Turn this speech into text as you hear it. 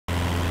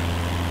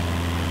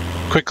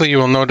Quickly, you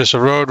will notice a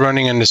road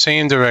running in the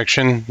same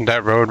direction.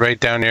 That road right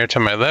down there to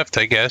my left,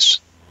 I guess.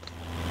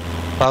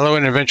 Follow it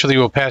and eventually you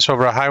will pass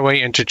over a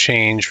highway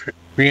interchange,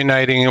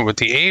 reuniting it with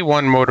the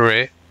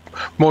A1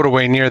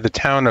 motorway near the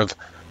town of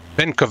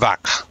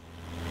Benkovac.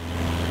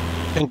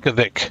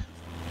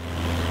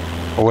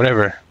 Or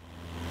whatever.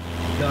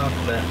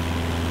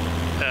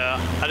 Yeah,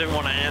 I didn't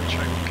want to answer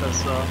him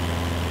because I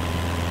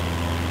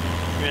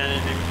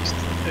need to just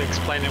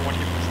explaining what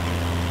he was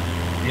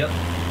doing. Yep.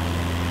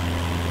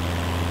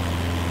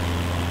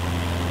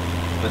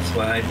 That's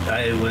why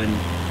when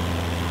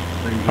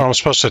Oh, I'm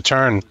supposed to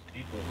turn.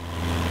 people,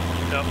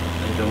 Yep.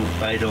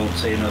 I don't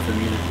say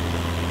nothing either.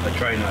 I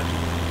try not to.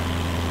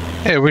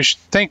 Hey,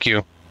 thank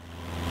you.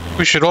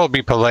 We should all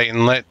be polite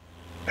and let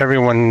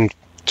everyone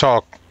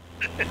talk.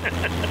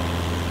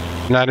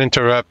 Not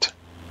interrupt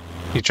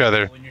each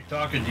other. When you're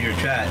talking to your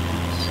chat.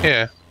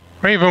 Yeah.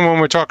 Or even when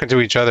we're talking to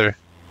each other.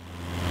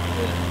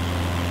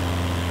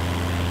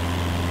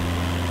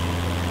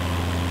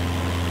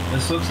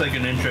 This looks like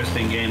an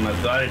interesting game.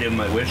 I've got it in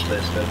my wish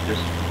list. I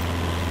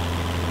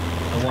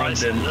wanted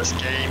Price on this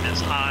game is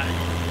high.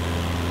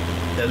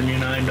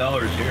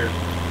 $79 here.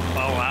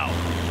 Oh wow.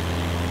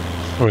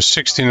 It was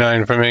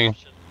 69 for me.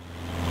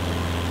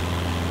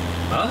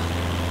 Huh?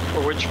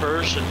 For which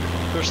version?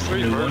 There's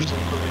 3 New one? versions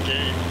for the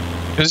game.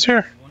 Is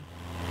there?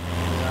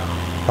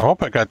 Yeah.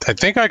 I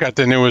think I got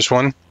the newest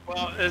one.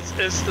 Well, it's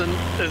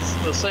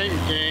the same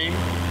game.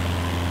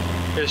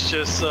 It's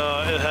just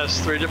it has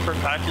 3 different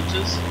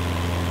packages.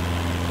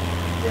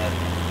 Yeah.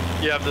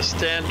 You have the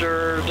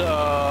standard.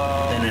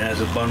 Then it has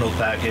a bundle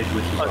package,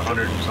 which is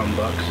 $100 and some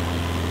bucks.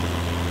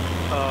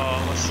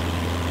 Let's see. I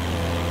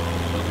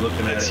was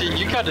looking at Let's it. see. right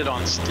You now. got it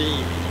on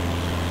Steam.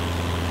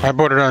 I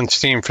bought it on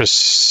Steam for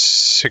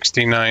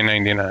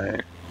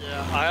 $69.99.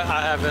 Yeah,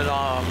 I have it.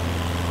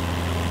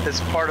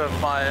 It's part of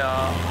my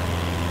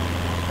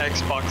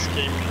Xbox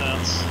Game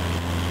Pass.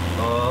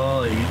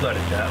 Oh, you got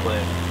it that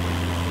way.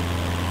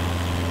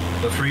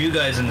 But for you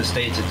guys in the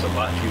States, it's a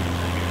lot cheaper.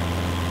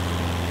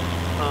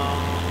 I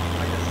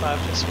guess I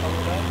have to spell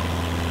it out.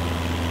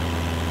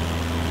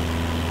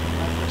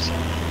 9%.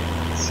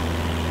 Let's see.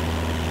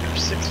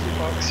 There's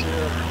 $60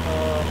 here.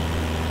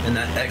 And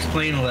that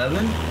X-Plane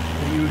 11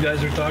 that you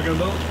guys are talking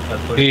about? I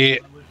put Yeah.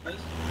 it on the wish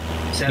list.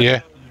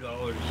 Yeah.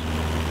 $72.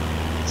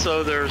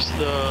 So there's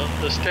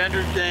the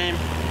standard game,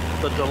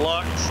 the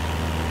deluxe,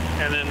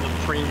 and then the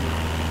premium.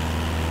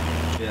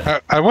 Yeah.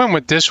 I went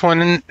with this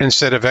one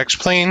instead of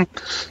X-Plane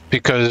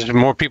because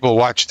more people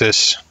watch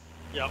this.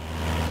 Yep.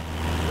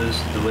 This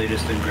is the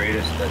latest and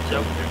greatest that's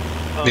Yep.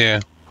 out there. Yeah.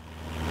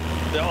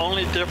 The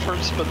only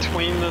difference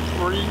between the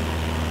 3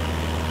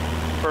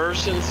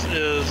 versions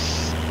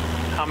is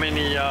how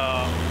many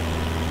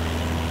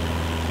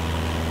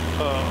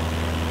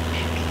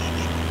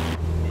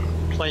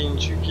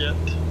planes you get.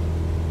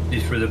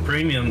 These for the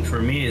premium for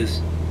me is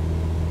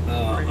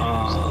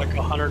Premium's like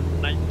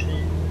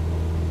 119.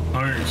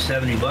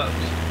 170 bucks.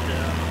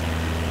 Yeah.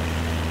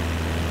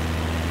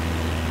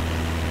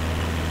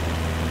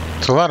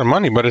 It's a lot of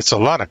money, but it's a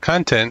lot of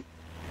content.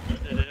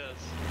 It is.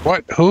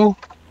 What? Who?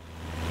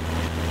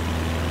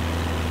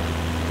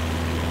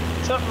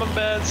 What's up, my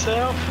bad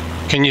self?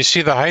 Can you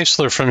see the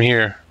Heisler from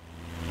here?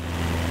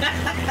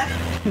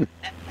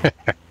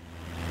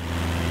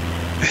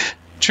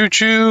 Choo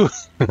choo.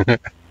 You have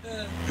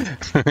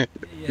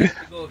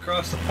to go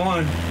across the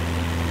pond.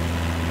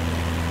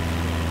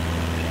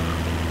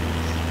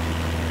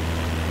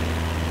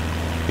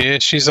 Yeah,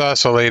 she's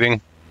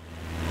oscillating.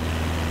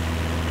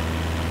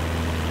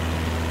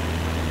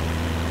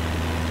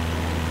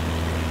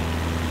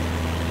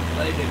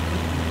 I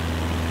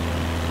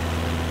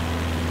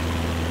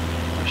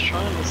was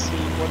trying to see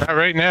what. Not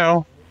right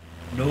now.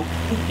 Nope.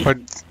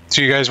 But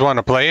do you guys want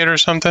to play it or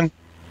something?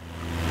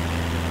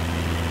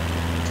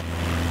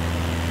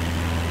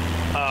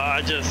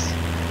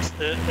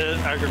 It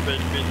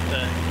aggravated me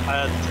today. I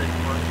had to take a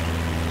break.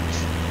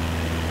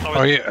 I was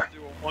Oh, yeah. going to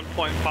do a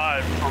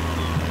 1.5 from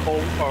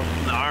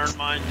the iron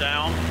mine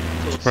down to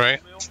the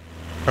Right. mill.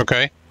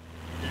 Okay.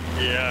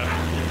 Yeah.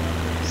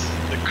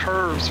 The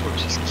curves were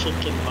just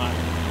kicking my.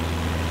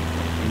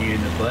 You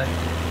in the butt.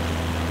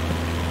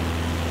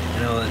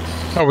 You know,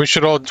 it's Oh, we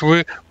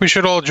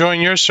should all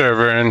join your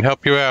server and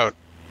help you out.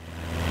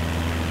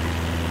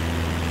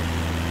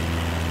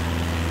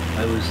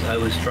 I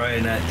was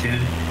trying that too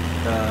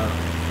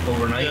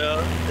overnight.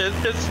 Yeah,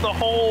 it's the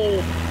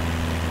whole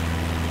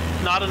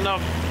not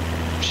enough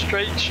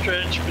straight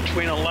stretch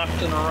between a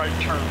left and a right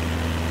turn.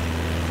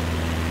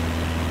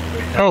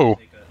 Oh.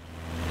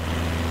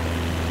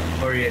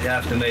 Or you'd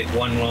have to make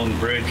one long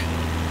bridge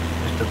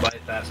just to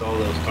bypass all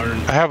those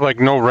turns. I have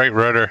like no right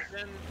rudder.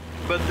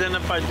 But then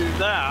if I do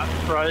that,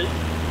 right,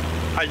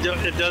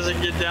 it doesn't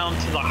get down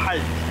to the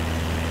height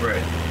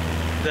Right.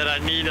 that I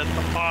need at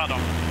the bottom.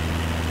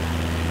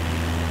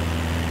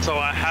 So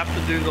I have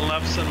to do the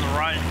lefts and the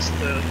rights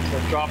to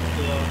drop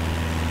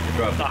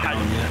Drop the it height.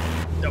 down, yeah.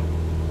 Yep.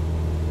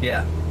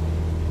 Yeah.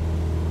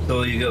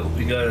 So we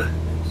gotta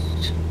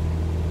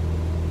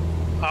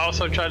I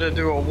also tried to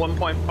do a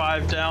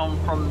 1.5 down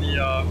from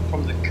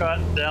the cut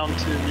down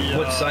to the.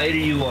 What side are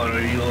you on? Are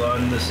you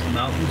on this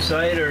mountain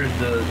side or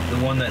the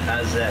one that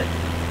has that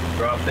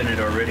drop in it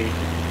already?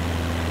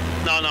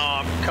 No,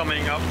 I'm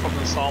coming up from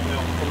the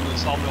sawmill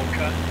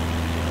cut.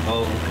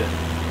 Oh, okay.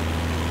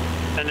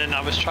 And then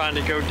I was trying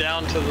to go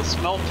down to the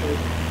smelter,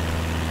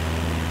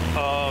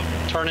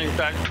 turning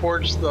back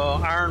towards the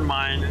iron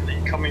mine and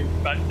then coming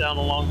back down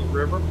along the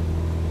river.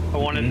 I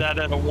wanted that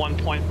at a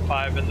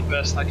 1.5, and the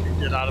best I could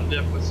get out of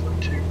it was a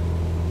 2.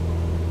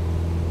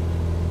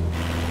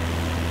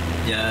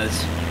 Yeah,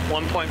 it's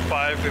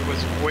 1.5, it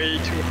was way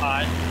too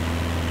high.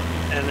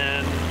 And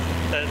then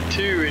at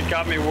 2, it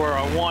got me where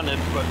I wanted,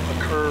 but the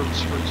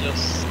curves were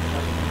just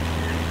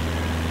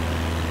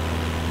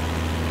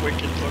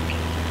wicked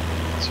looking.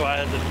 So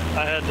I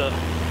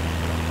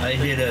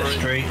did a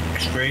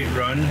straight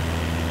run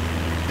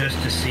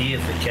just to see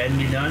if it can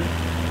be done.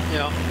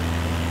 Yeah.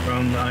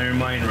 From the iron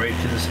mine right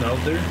to the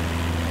smelter.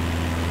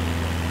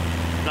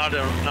 Not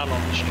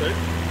on the strip.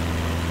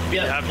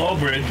 Yeah, Tall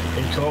Bridge.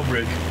 It's Tall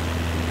Bridge.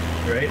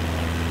 Right?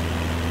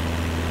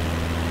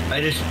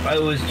 I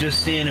was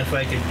just seeing if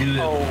I could do it.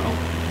 Oh,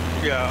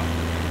 yeah.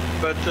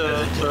 But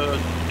the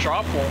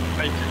drop won't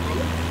make it, will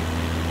it?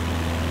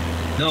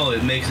 No,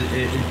 it makes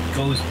it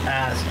goes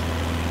past.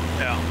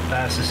 Yeah.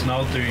 Past the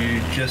smelter,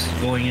 you're just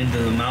going into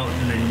the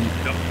mountain and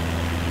yep.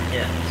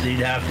 Yeah, so you'd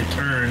have to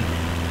turn.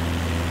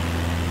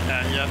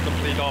 Yeah, you have to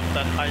bleed off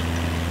that height.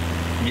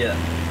 Yeah.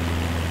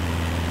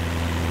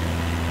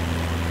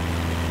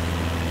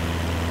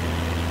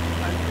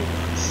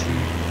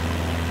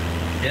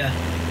 Yeah.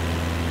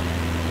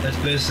 That's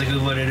basically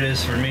what it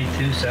is for me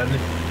too, sadly.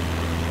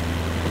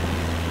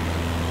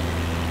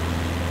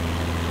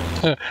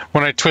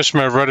 When I twist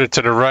my rudder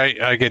to the right,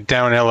 I get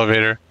down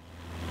elevator.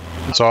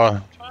 That's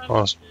all.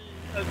 Awesome.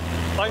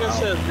 Like I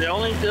said, the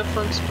only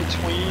difference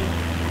between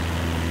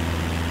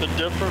the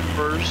different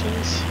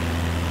versions.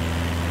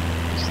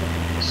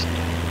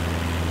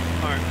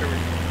 Alright, here we go.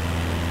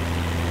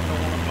 I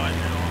don't want to buy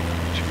now.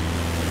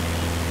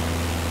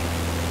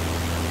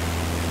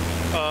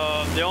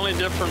 The only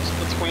difference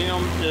between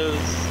them is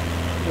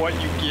what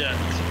you get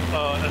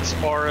as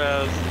far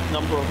as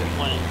number of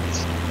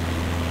planes.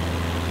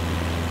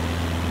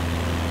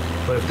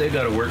 But if they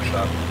got a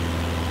workshop,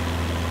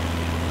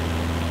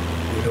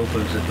 it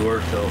opens the door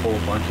to a whole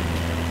bunch of them.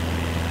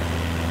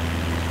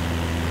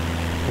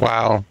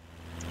 Wow.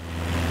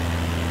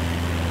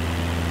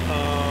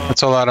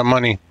 That's a lot of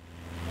money.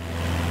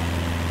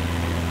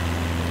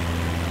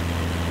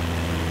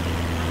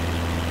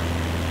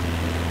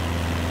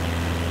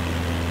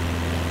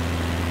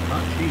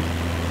 Not cheap.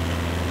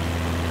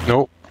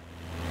 Nope.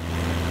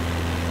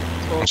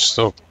 So I'm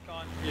still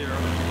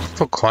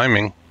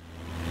climbing.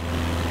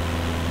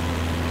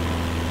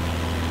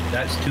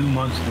 That's 2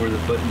 months worth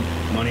of putting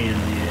money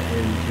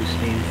into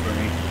Steam for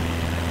me.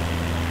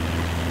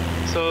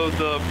 So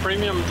the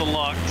Premium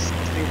Deluxe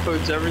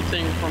includes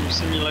everything from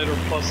Simulator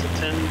plus the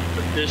 10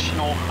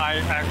 additional high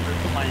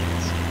accurate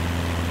planes.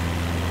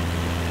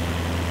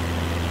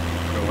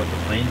 I don't know what the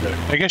planes are.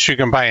 I guess you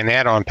can buy an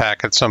add-on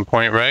pack at some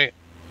point, right?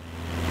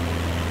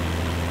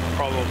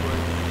 Probably.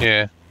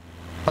 Yeah.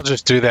 I'll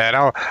just do that.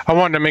 I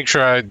wanted to make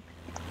sure I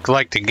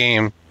like the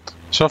game.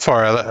 So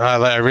far,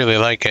 I really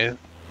like it.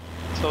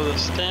 So the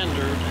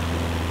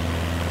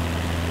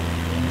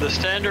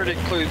standard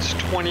includes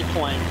 20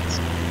 planes.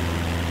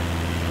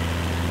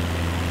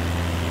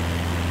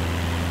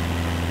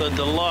 The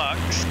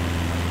Deluxe.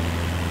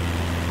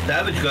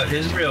 Savage got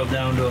his rail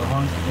down to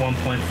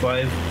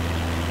 1.5.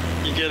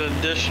 You get an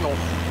additional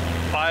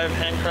 5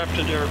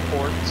 handcrafted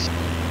airports.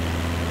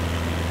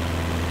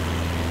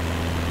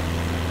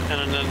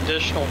 And an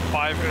additional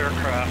 5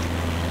 aircraft.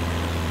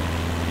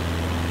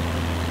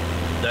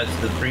 That's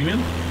the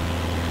premium?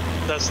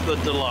 That's the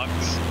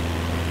Deluxe.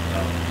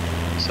 Oh.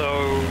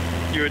 So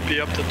you would be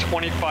up to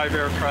 25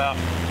 aircraft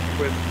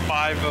with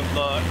 5 of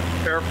the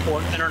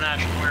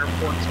international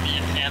airports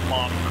being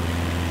hand-modeled,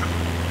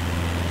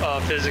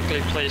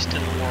 physically placed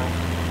in the world.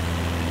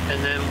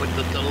 And then with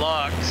the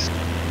Deluxe,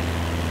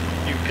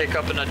 you pick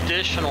up an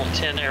additional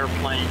 10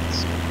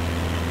 airplanes.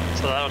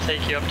 So that'll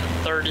take you up to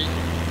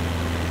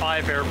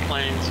 35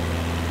 airplanes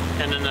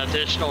and an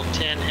additional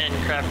 10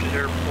 handcrafted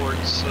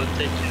airports. So it'll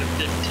take you to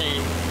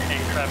 15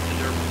 handcrafted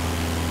airports.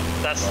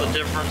 That's the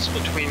difference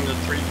between the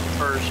 3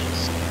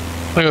 versions.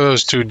 Look at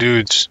those 2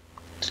 dudes.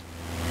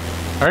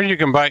 I heard you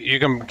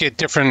can get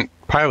different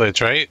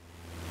pilots, right?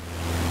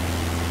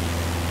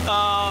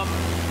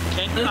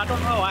 I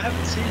don't know. I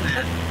haven't seen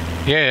that.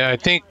 Yeah, I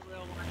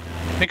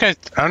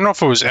don't know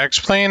if it was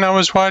X-Plane I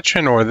was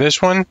watching or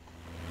this one.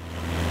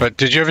 But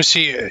did you ever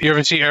see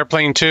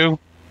Airplane 2?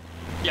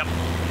 Yep.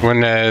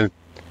 When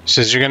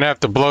says you're gonna have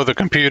to blow the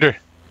computer.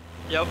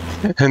 Yep.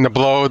 And the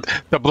blow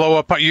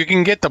up, you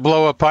can get the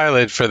blow up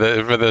pilot for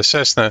the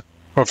Cessna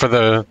or for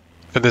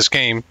this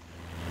game.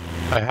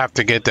 I have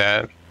to get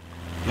that.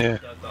 Yeah.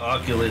 Got the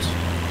Oculus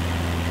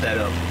set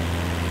up.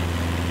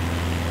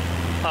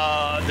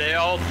 They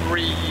all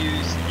 3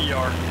 use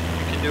VR.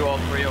 You can can do all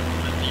three of them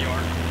in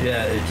VR.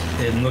 Yeah,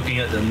 it's in looking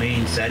at the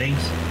main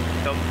settings.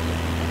 Yep.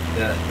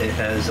 Yeah, it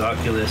has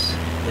Oculus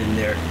in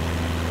there.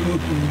 Ooh,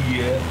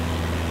 yeah.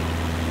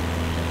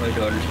 My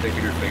daughter's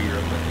picking her finger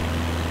up.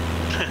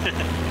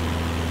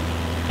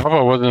 I hope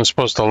I wasn't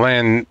supposed to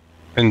land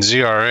in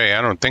ZRA.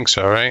 I don't think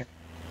so, right?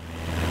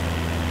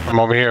 I'm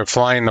over here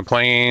flying the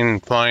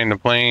plane.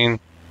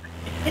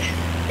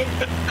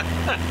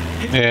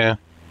 Yeah.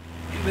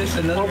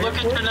 Well, look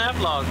at your nav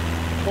log.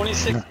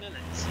 26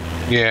 minutes.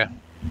 Yeah.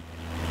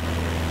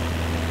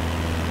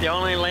 You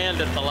only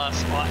land at the last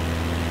spot.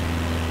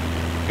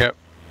 Yep.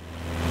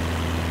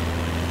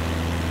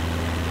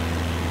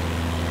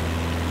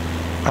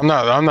 I'm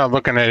not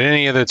looking at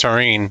any of the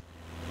terrain.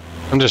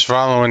 I'm just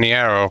following the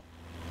arrow.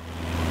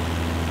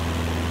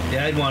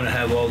 Yeah, I'd want to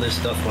have all this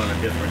stuff on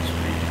a different screen.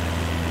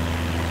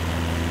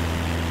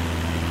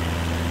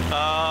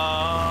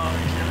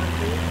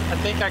 I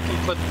think I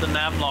can put the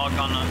nav log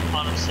on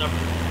a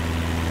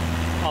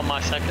separate, on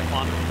my second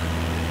one.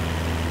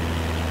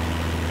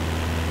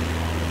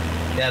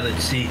 Yeah, but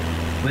see,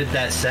 with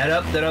that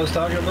setup that I was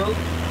talking about,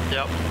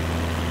 Yep.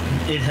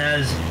 it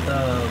has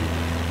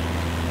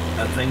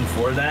a thing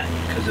for that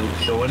because it was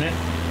showing it,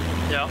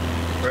 Yep.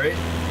 right?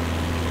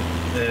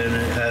 And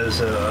it has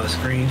a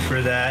screen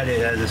for that. It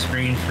has a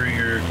screen for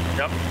your.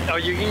 Yep. Oh,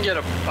 you can get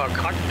a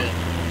cockpit.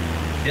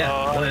 Yeah.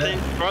 I think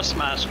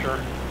Thrustmaster.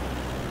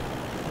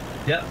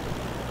 Yeah.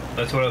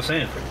 That's what I was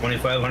saying. For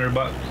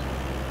 $2,500,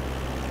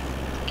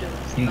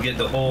 you can get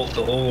the whole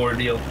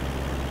ordeal.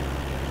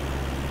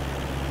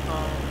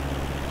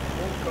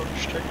 We'll go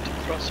straight to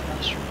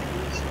Thrustmaster,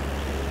 please.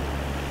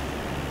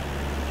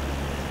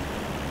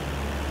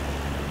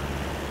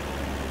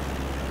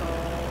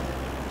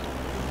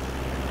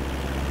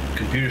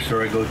 Computer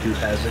store I go to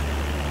has it.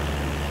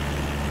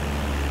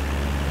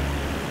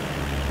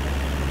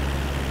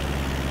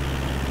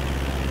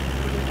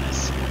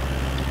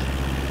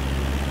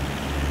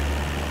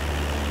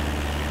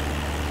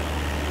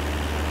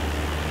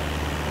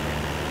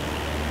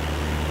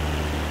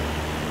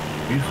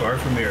 Are you far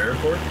from your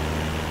airport?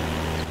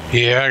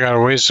 Yeah, I got a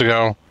ways to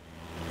go.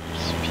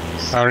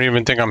 I don't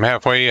even think I'm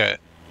halfway yet.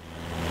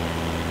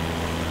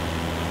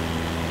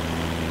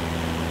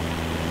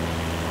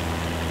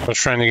 I was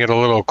trying to get a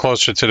little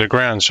closer to the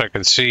ground so I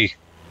could see.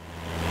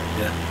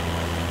 Yeah.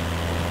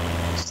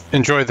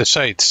 Enjoy the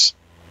sights.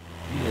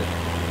 Yeah.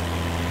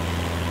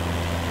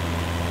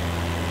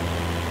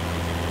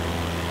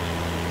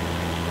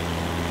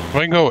 If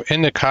I go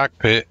in the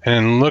cockpit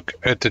and look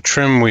at the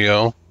trim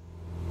wheel,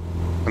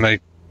 and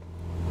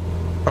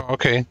oh,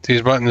 okay,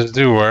 these buttons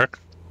do work.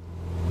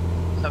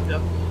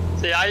 Yep.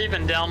 See, I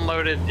even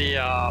downloaded the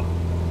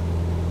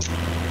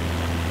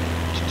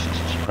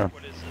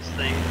what is this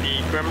thing?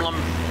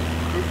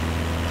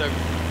 The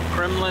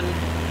Gremlin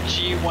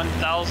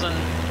G1000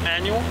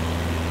 manual,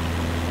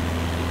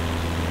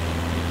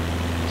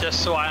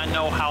 just so I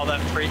know how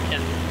that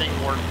freaking thing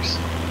works.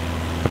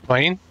 The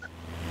plane?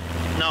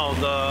 No,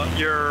 the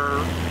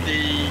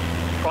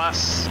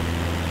class,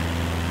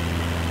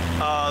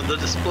 the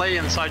display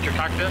inside your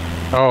cockpit.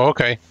 Oh,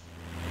 okay.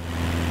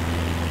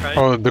 Right?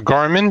 Oh, the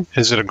Garmin?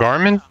 Is it a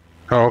Garmin?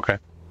 Oh, okay.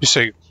 You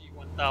say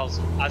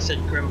G1000. I said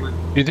Gremlin.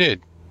 you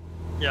did.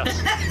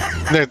 Yes.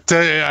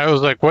 I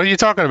was like, what are you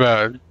talking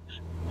about?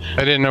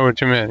 I didn't know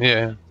what you meant.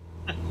 Yeah.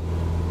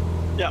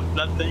 Yeah,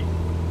 that thing.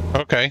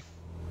 Okay.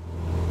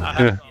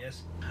 I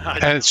Yes.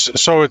 And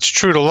so it's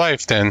true to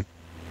life then.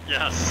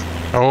 Yes.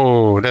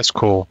 Oh, that's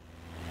cool.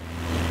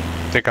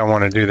 I think I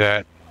want to do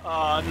that.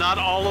 Not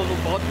all of the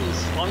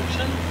buttons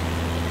function,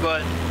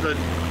 but the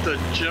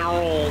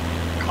general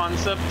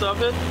concept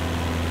of it.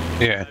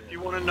 Yeah. If you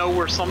want to know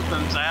where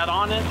something's at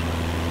on it,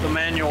 the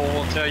manual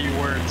will tell you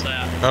where it's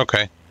at.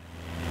 Okay.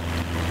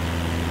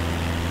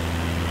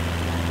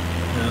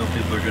 Now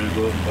people are going to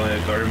go out and buy a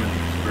Garmin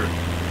for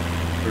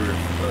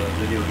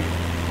video game.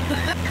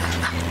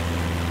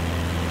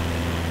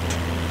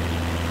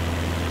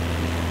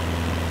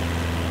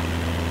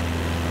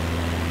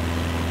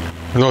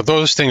 No,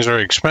 those things are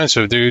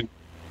expensive, dude.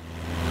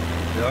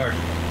 They are.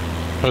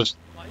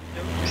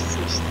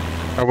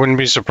 I wouldn't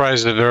be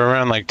surprised if they're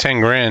around like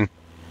 10 grand.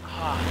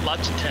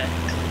 Logitech.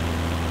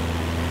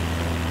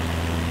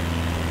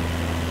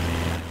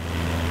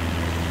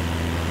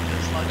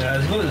 Yeah, I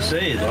was going to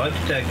say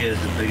Logitech is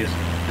the biggest.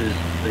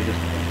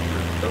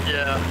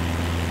 Yeah.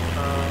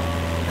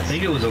 I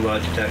think it was a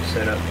Logitech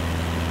setup.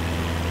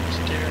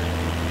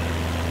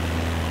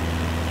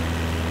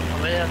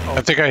 Well, they have,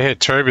 I think I hit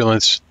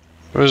turbulence.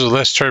 It was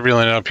less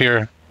turbulent up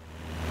here.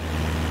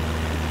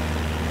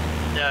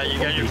 yeah, you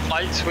got your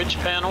flight switch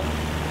panel.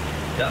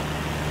 Yeah.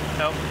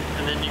 Yep.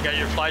 And then you got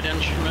your flight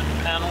instrument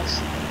panels.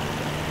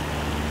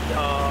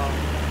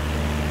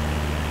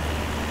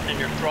 And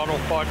your throttle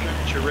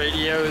quadrant, your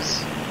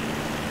radios.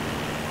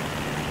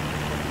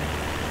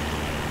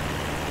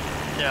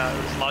 Yeah, it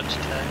was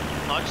Logitech.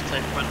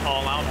 Logitech went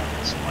all out on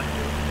this one.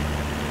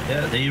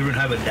 Yeah, they even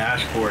have a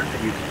dashboard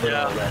that you can put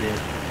all that in.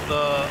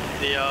 The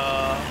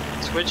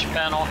switch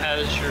panel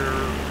has your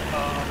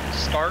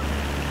start,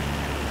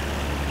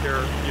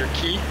 your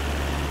key,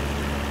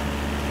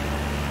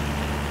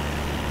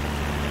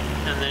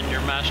 and then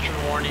your master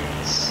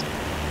warnings.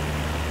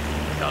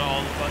 Got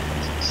all the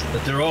buttons and stuff.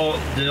 But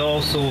they're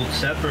all sold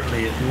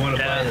separately. If you want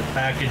to buy the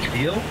package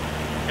deal,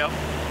 yep,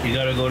 you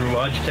got to go to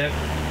Logitech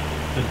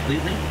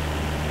completely.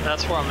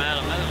 That's where I'm at.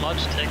 I'm at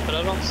Logitech, but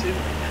I don't see the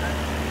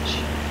package.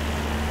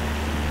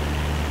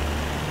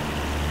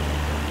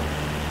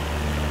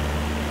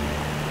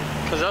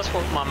 Because that's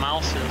what my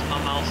mouse is. My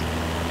mouse is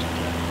Logitech.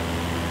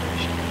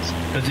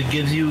 Because it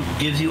gives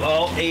you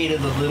all 8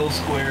 of the little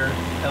square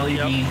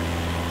LED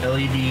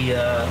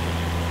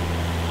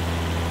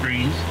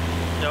screens.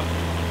 Yep.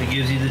 It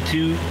gives you the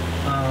 2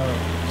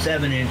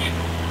 7-inch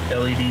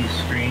LED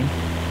screen,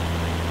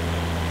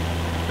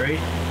 right?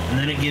 And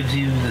then it gives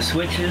you the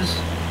switches.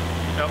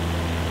 Yep.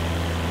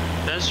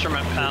 The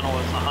instrument panel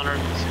is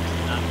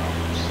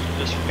 $169.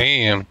 Just for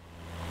Damn.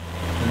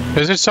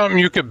 Is it something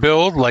you could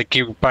build? Like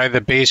you buy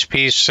the base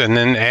piece and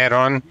then add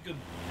on?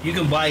 You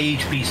can buy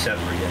each piece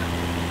separate, yeah.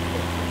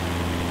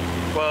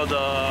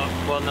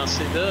 well, now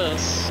see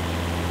this.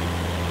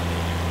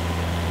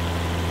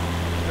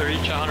 They're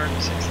each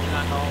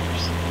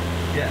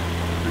 $169. Yeah,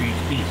 for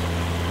each piece.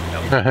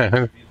 Yep.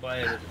 If you buy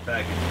it as a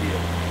package deal.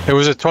 It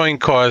was a coin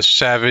cost,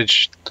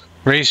 Savage.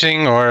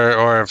 Racing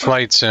or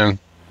Flight Sim?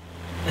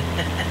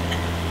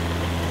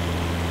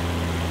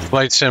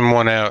 Flight Sim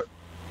won out.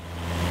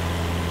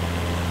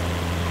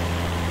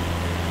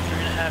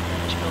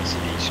 3.5-inch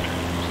LCD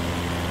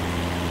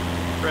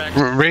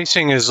screens.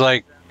 Racing is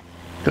like...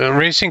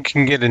 racing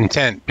can get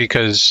intense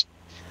because...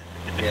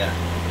 Yeah.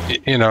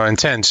 You know,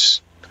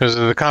 intense. Because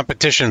of the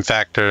competition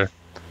factor.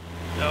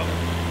 Yep.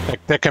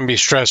 That can be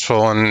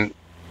stressful, and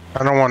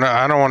I don't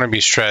want to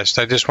be stressed.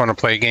 I just want to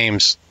play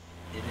games.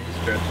 It is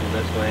stressful.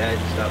 That's why I had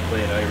to stop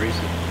playing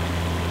iRacing.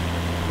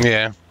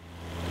 Yeah.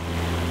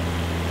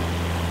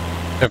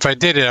 If I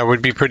did it, I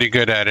would be pretty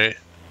good at it.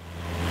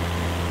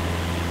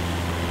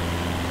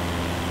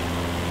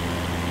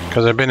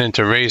 Because I've been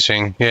into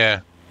racing,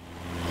 yeah.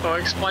 So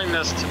explain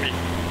this to me.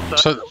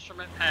 The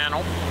instrument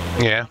panel.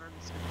 Yeah.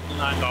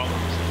 $169,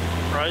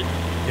 right?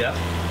 Yeah.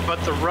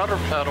 But the rudder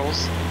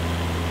pedals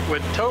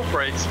with toe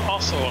brakes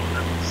also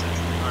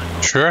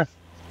 $169. Sure.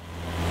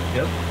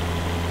 Yep.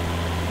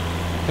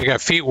 They got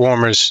feet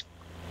warmers.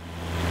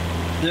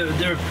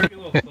 They're pretty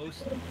well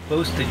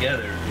close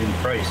together in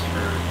price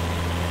for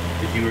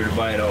if you were to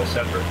buy it all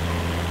separate.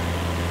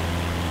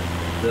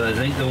 I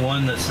think the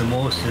one that's the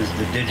most is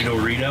the digital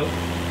readout.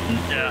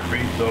 Yeah. It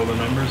reads all the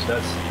numbers.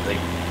 That's like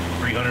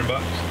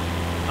 $300.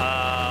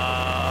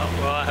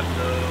 Well, I have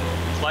the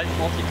flight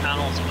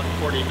multi-panel is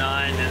 $149,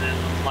 and then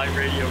the flight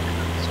radio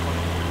is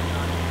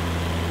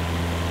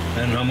 $149.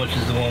 And how much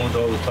is the one with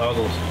all the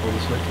toggles, all the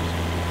switches?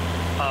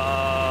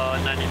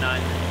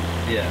 $99.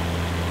 Yeah.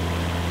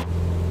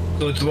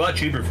 So it's a lot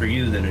cheaper for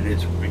you than it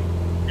is for me.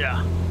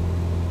 Yeah.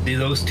 See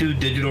those 2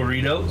 digital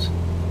readouts?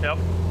 Yep.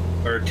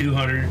 Are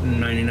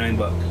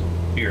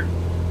 $299 here.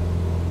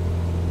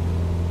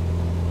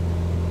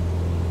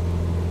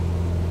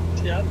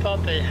 See, I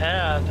thought they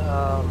had.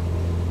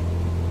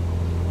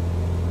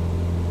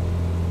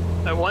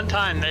 At one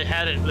time, they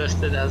had it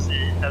listed as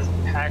a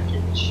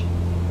package,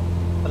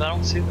 but I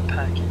don't see the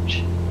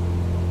package.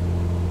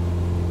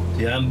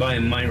 Yeah, I'm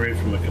buying mine right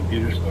from a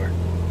computer store.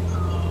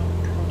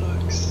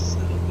 Products,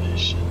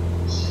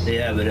 innovations. They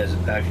have it as a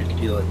package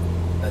deal at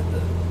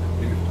the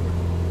computer store.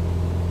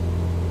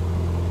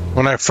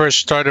 When I first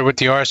started with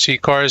the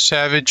RC cars,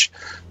 Savage,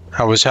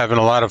 I was having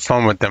a lot of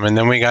fun with them, and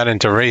then we got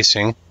into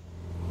racing.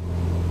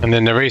 And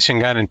then the racing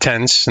got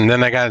intense, and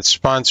then I got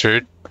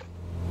sponsored.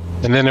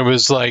 And then it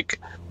was like,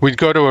 we'd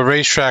go to a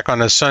racetrack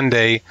on a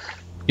Sunday,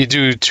 you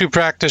do 2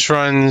 practice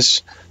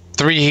runs,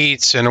 3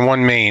 heats, and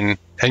 1 main,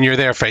 and you're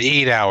there for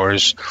 8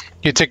 hours.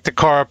 You take the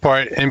car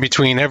apart in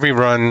between every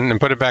run and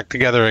put it back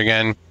together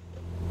again.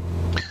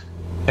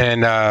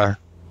 And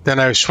then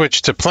I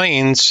switched to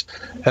planes,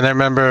 and I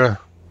remember,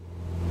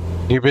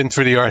 you've been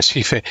through the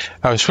RC phase,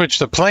 I switched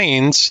to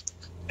planes,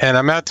 and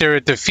I'm out there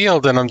at the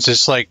field, and I'm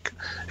just like,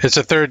 it's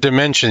a third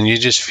dimension. You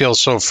just feel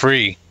so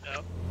free.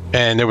 Yep.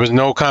 And there was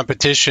no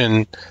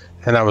competition,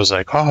 and I was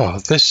like, oh,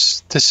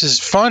 this is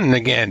fun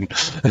again.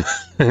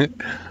 You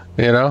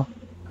know?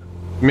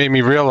 Made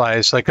me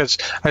realize, like, 'cause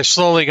I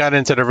slowly got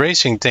into the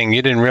racing thing.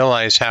 You didn't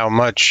realize how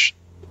much,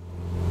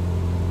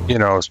 you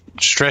know,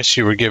 stress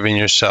you were giving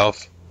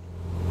yourself.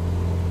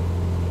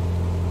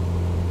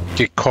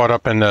 Get caught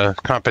up in the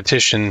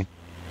competition.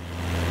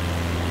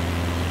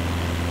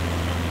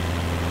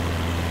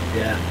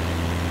 Yeah.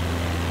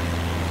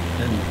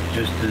 And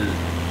just it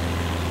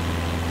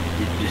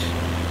just,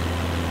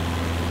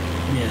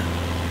 yeah.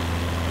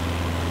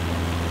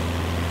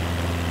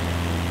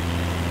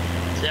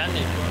 See, I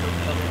need rudder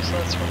pedals.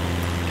 That's what.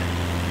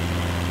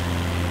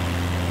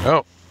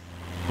 Oh,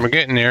 we're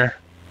getting there.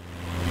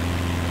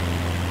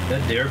 Is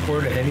that the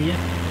airport ahead of you?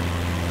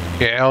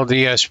 Yeah,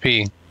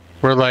 LDSP.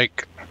 We're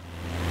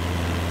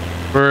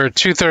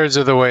 2/3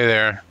 of the way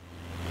there.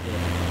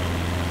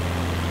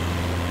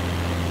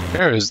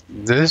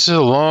 This is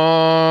a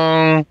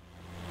long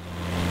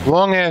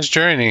ass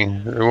journey.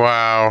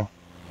 Wow.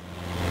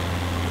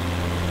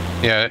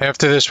 Yeah,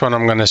 after this one,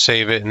 I'm going to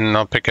save it and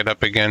I'll pick it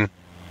up again.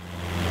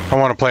 I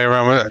want to play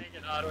around with it.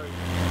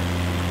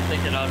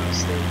 Take it auto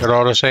save. It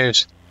auto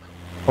saves.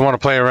 I want to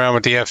play around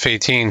with the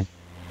F-18.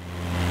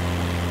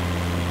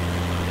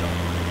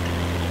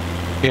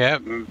 Yeah.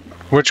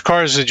 Which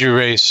cars did you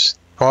race?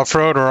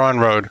 Off-road or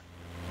on-road?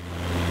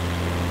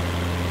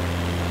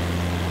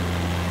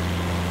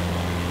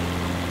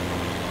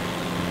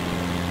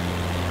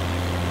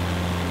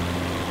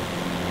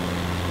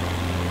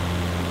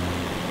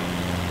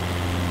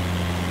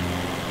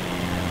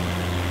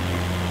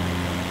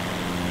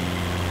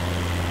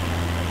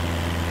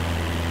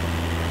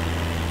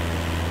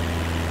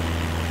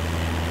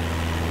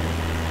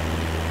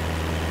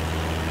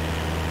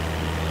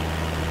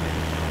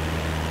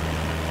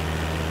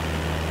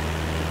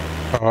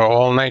 Oh,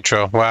 all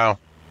nitro. Wow.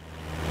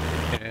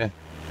 Yeah.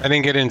 I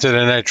didn't get into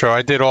the nitro.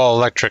 I did all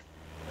electric.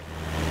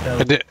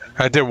 I did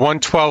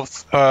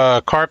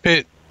 1/12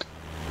 carpet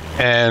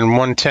and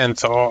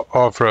 1/10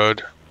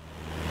 off-road.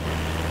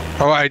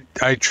 Oh, I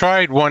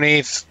tried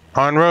 1/8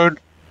 on-road.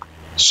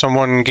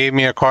 Someone gave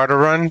me a car to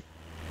run.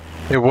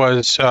 It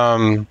was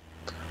oh,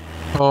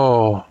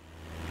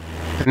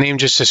 the name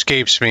just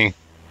escapes me.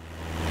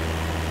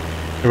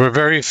 They were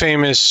very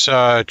famous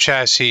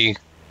chassis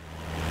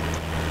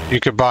you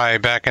could buy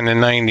back in the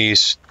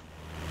 90s,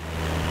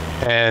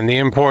 and the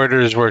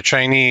importers were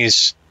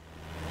Chinese,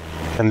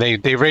 and they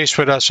raced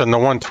with us on the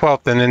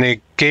 1/12, and then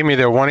they gave me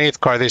their 1/8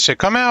 car. They said,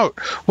 come out,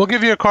 we'll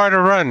give you a car to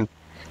run.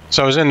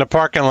 So I was in the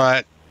parking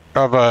lot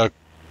of a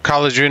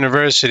college or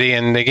university,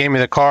 and they gave me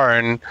the car,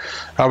 and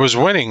I was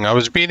winning. I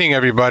was beating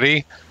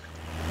everybody,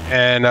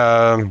 and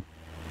the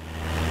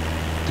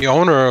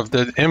owner of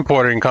the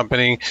importing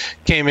company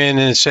came in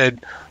and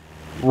said,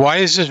 why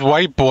is this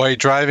white boy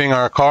driving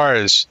our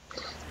cars?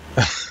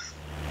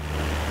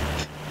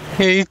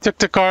 He took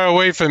the car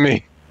away from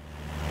me.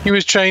 He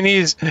was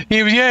Chinese.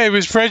 He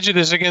was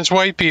prejudiced against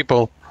white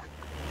people.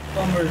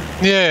 Bummer.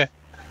 Yeah.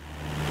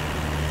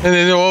 And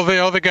then all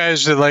the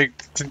guys are like,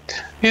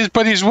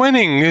 but he's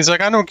winning. He's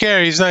like, I don't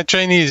care. He's not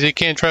Chinese. He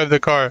can't drive the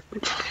car.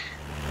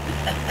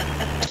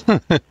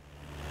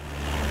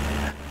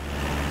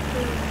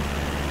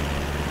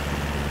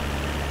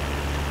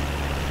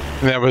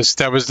 That was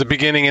the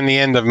beginning and the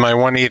end of my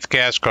 1/8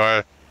 gas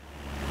car.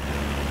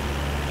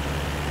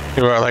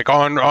 They were like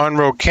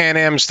on-road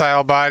Can-Am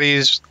style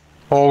bodies,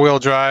 all-wheel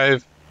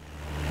drive,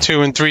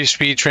 2- and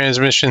 3-speed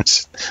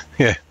transmissions.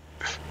 Yeah,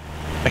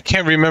 I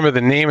can't remember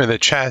the name of the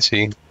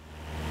chassis.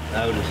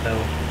 Loud as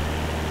hell.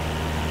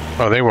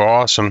 Oh, they were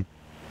awesome.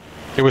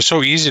 It was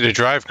so easy to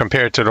drive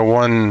compared to the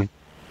 1/12.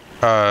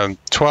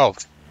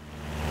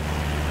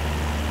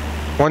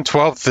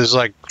 1/12 is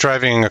like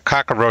driving a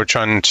cockroach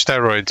on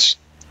steroids.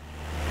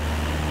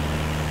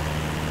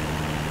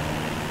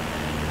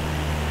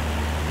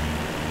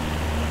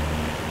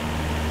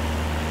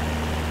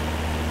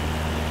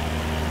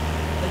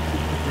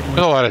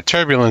 There's a lot of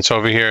turbulence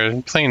over here.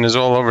 The plane is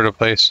all over the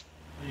place.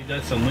 You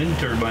got some wind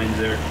turbines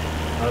there.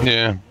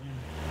 Yeah.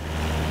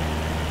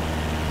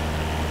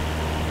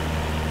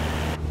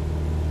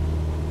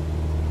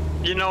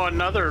 You know,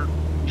 another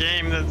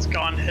game that's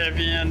gone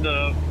heavy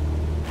into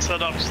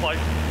setups like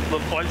the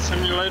Flight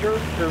Simulator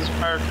is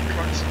American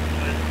Truck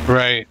Simulator.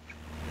 Right.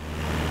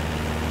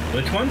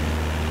 Which one?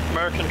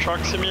 American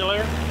Truck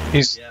Simulator?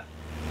 Yeah.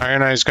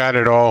 Iron Eye's got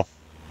it all.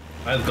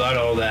 I've got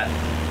all that.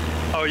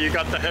 Oh, you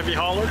got the heavy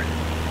hauler?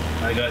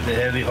 I got the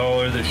heavy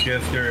hauler, the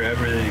shifter,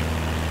 everything.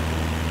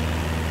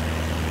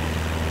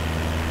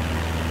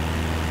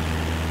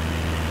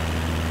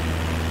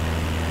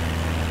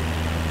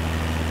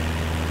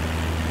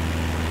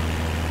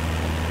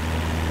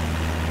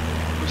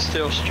 I'm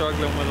still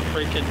struggling with a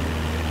freaking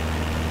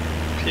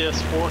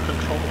PS4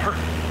 controller.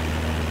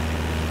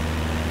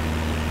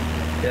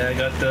 Yeah, I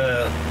got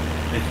the,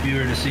 if you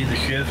were to see the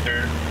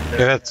shifter.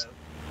 Yeah,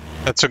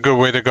 that's a good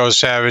way to go,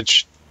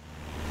 Savage.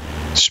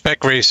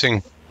 Spec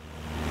racing.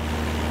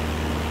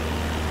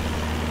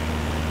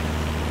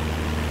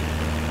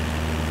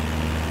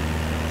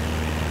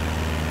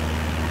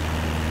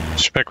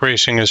 Spec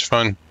racing is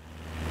fun.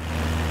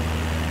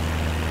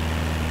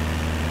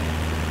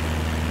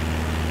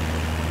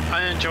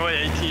 I enjoy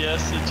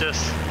ATS, it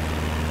just,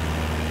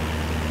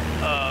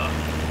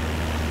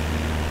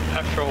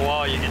 after a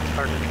while you get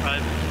tired of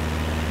driving.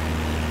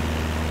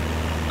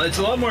 It's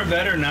a lot more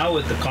better now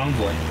with the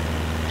convoy.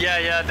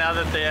 Yeah, now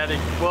that they added,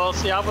 well,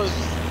 see, I was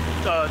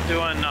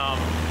doing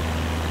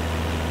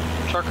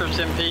Truckers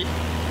MP.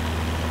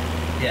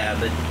 Yeah,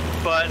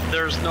 but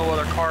there's no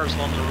other cars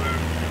on the road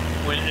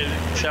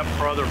except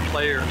for other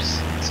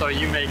players. So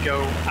you may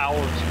go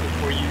hours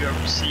before you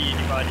ever see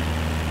anybody.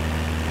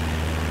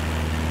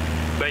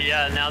 But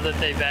yeah, now that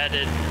they've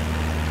added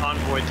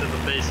Convoy to the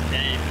base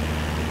game,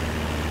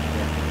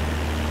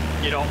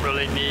 you don't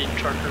really need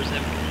Truckers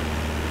MP.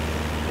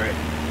 Right.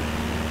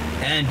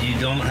 And you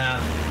don't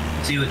have,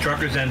 see with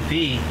Truckers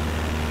MP,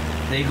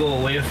 they go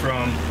away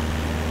from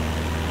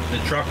the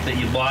truck that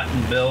you bought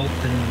and built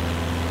and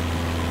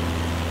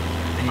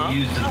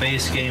you use the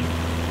base game.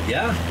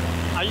 Yeah.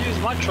 I use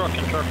my truck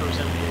in Truckers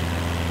MP.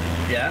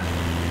 Yeah.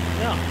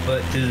 Yeah.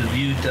 But to the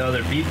view to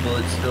other people,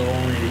 it's still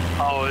only.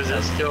 Oh, is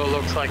it still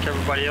looks like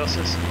everybody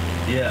else's?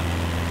 Yeah.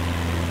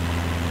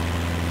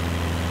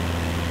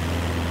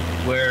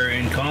 Where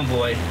in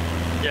convoy,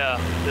 Yeah.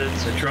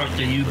 It's, the truck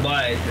that you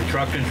buy, the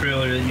truck and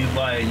trailer that you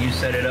buy, and you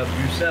set it up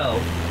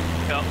yourself.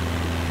 Yep.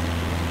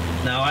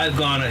 Now I've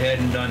gone ahead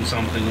and done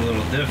something a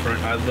little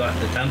different. I've got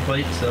the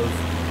templates of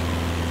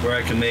where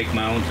I can make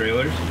my own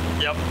trailers.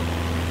 Yep.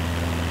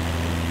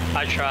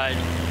 I tried.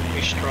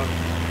 We struggled.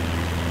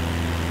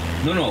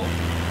 No.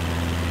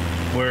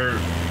 Where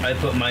I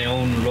put my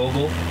own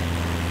logo.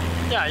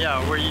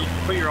 Yeah, where you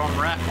put your own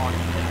wrap on.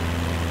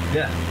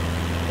 Yeah.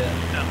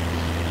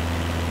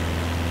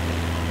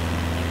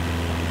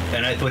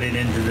 And I put it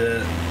into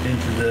the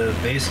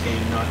base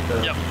game, not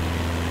the. Yep.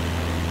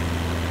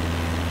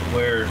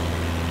 Where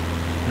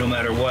no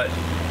matter what,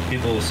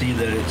 people will see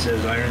that it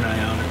says Iron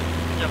Eye on it.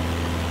 Yep.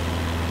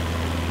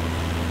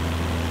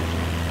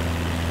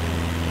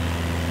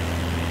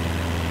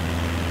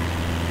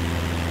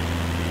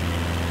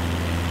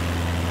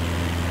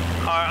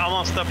 Alright, I'm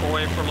gonna step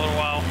away for a little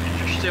while. If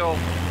you're still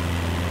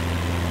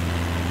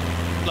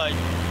like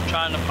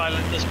trying to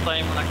pilot this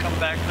plane when I come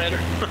back later.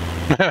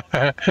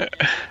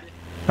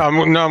 I'm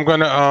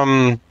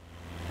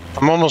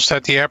almost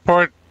at the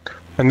airport,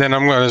 and then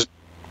I'm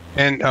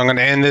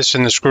gonna end this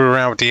and screw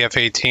around with the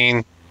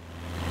F-18.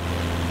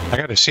 I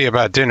got to see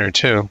about dinner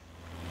too.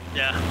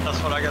 Yeah, that's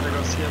what I gotta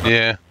go see about.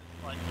 Yeah.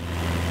 Like,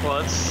 well,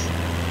 it's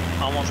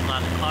almost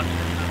 9 o'clock.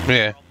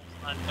 Yeah.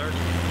 Almost 9:30.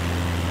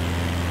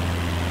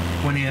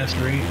 20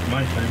 after 8,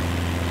 my time.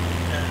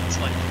 Yeah, it's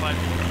like 5.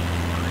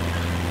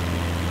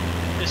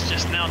 It's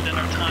just now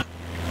dinner time.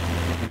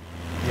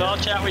 So I'll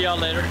chat with y'all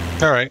later.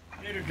 All right.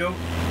 Later, Joe.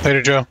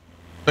 Later, Joe.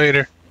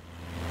 Later.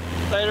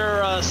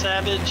 Later,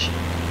 Savage.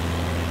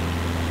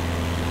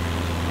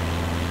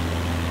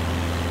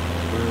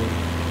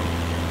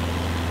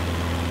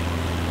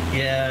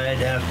 Yeah, I'd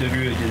have to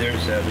agree with you there,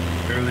 Savage.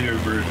 Earlier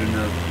version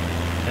of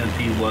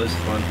MP was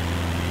fun.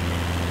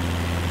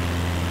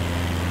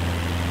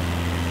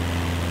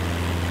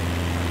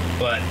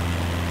 But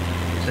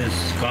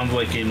since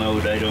Convoy came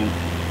out, I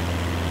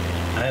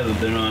haven't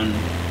been on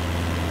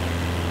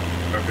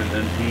Truckers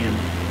MP and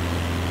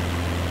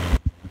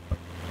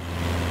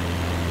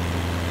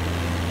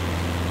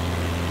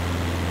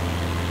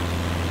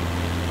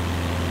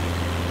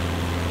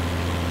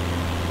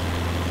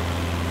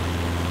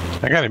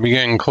I got to be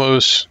getting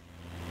close.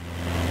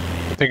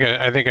 I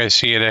think I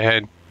see it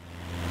ahead.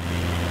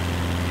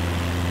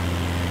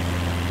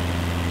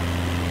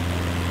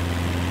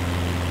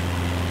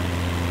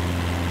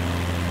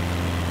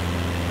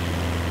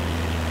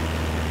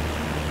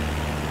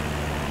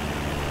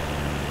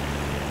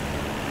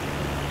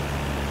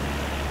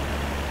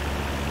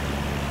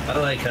 I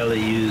like how they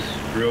use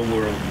real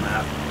world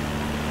map.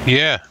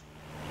 Yeah.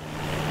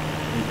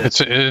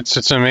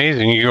 It's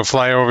amazing. You can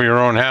fly over your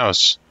own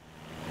house.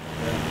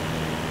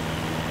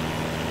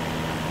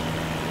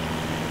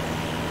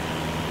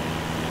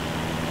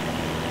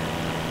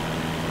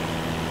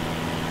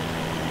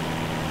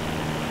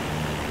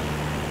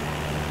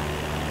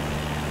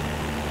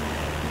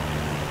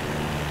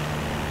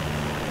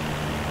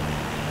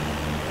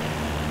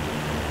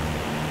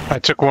 I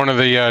took one of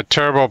the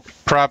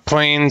turboprop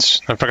planes.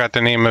 I forgot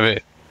the name of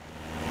it.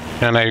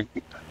 And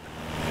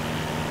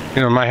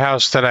my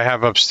house that I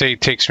have upstate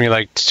takes me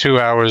like 2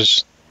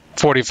 hours,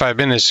 45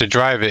 minutes to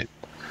drive it.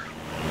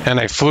 And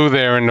I flew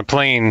there in the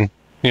plane,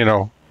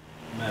 Matter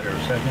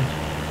of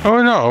seconds.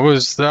 Oh no, it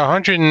was the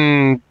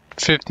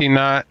 150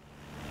 knot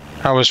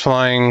I was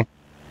flying,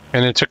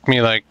 and it took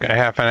me like a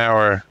half an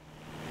hour.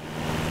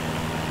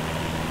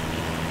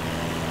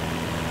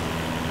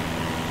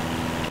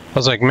 I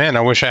was like, man,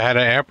 I wish I had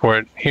an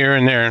airport here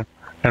and there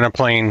and a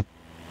plane.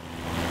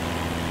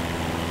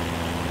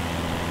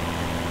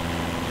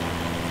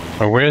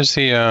 But where's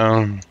the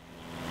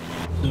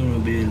Soon we'll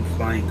be in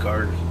flying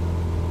cars.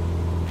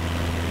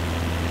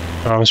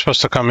 I'm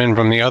supposed to come in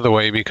from the other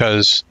way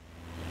because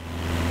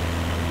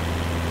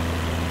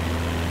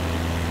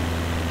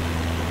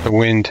the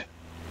wind.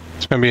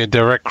 It's going to be a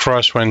direct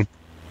crosswind.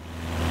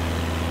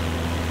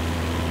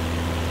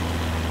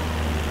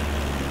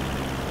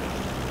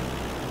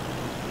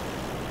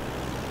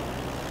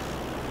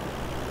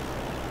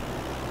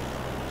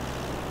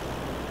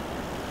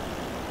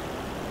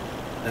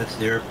 That's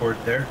the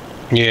airport there.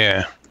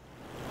 Yeah.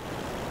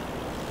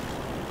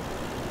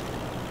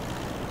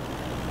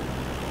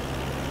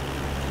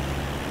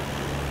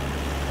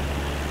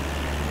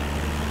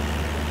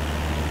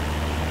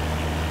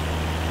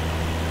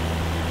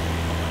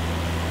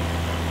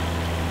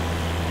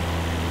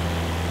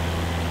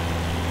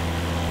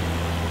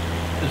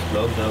 Just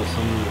love how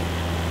some of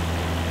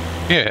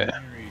the Yeah.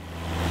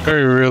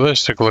 Very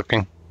realistic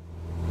looking.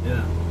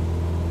 yeah.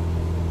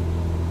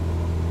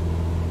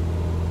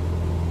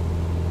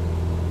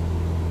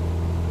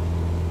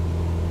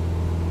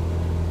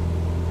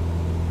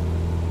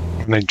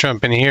 When I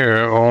jump in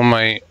here, all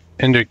my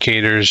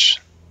indicators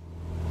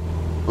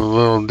a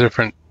little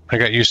different. I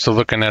got used to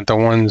looking at the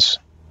ones.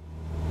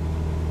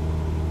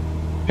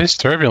 It's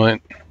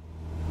turbulent.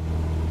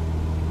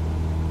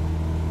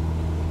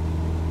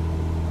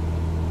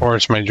 Or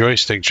it's my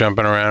joystick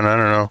jumping around, I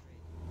don't know.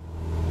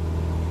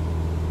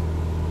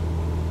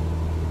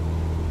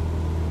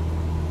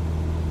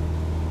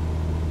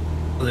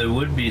 Well, there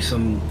would be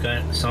some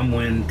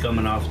wind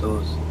coming off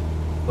those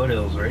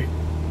foothills, right?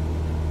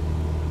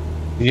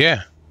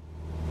 Yeah.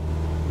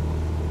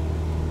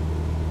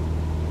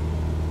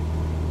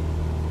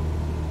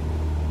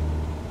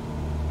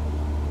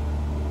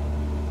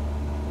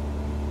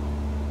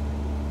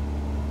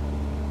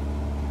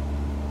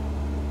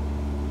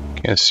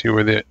 Can't see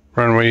where the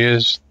runway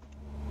is.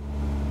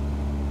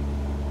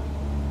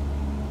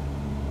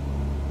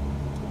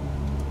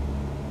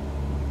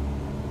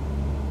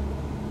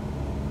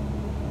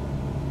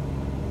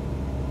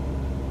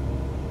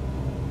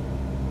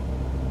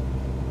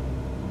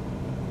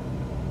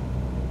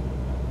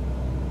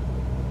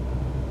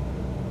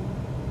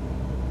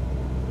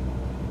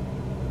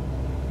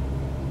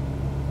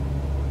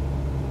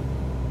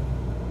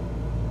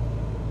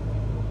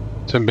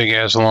 It's a big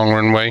ass long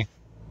runway.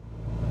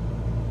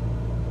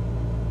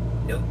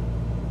 Yep.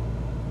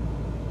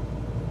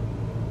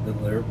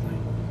 Little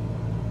airplane.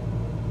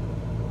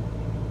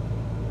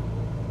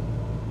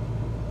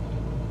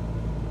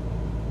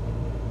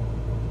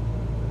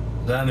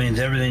 That means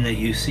everything that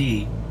you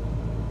see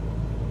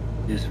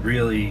is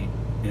really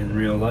in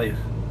real life.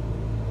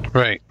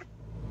 Right.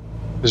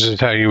 This is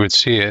how you would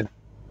see it.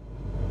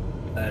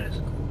 That is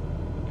cool.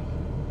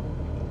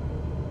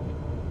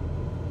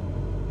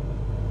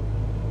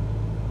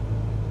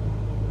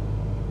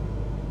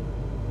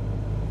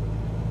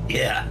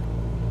 Yeah.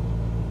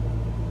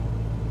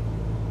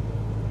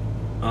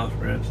 Off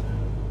ramps.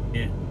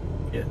 Yeah.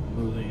 Get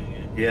moving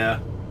again. Yeah.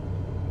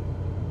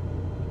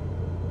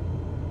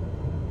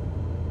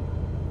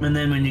 And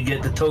then when you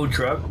get the tow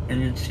truck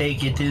and it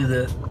take you to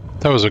the...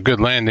 That was a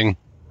good landing.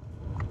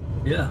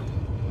 Yeah.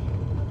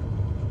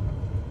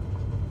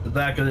 The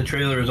back of the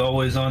trailer is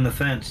always on the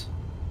fence.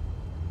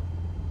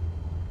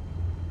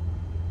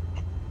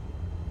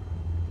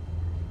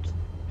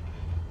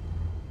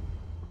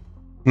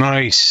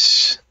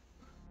 Nice.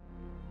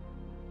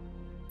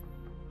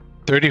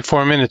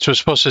 34 minutes. We're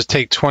supposed to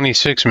take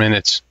 26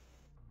 minutes.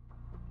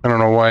 I don't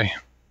know why.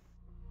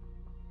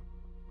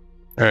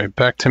 Alright,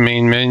 back to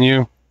main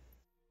menu.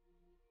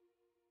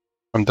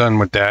 I'm done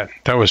with that.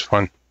 That was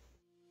fun.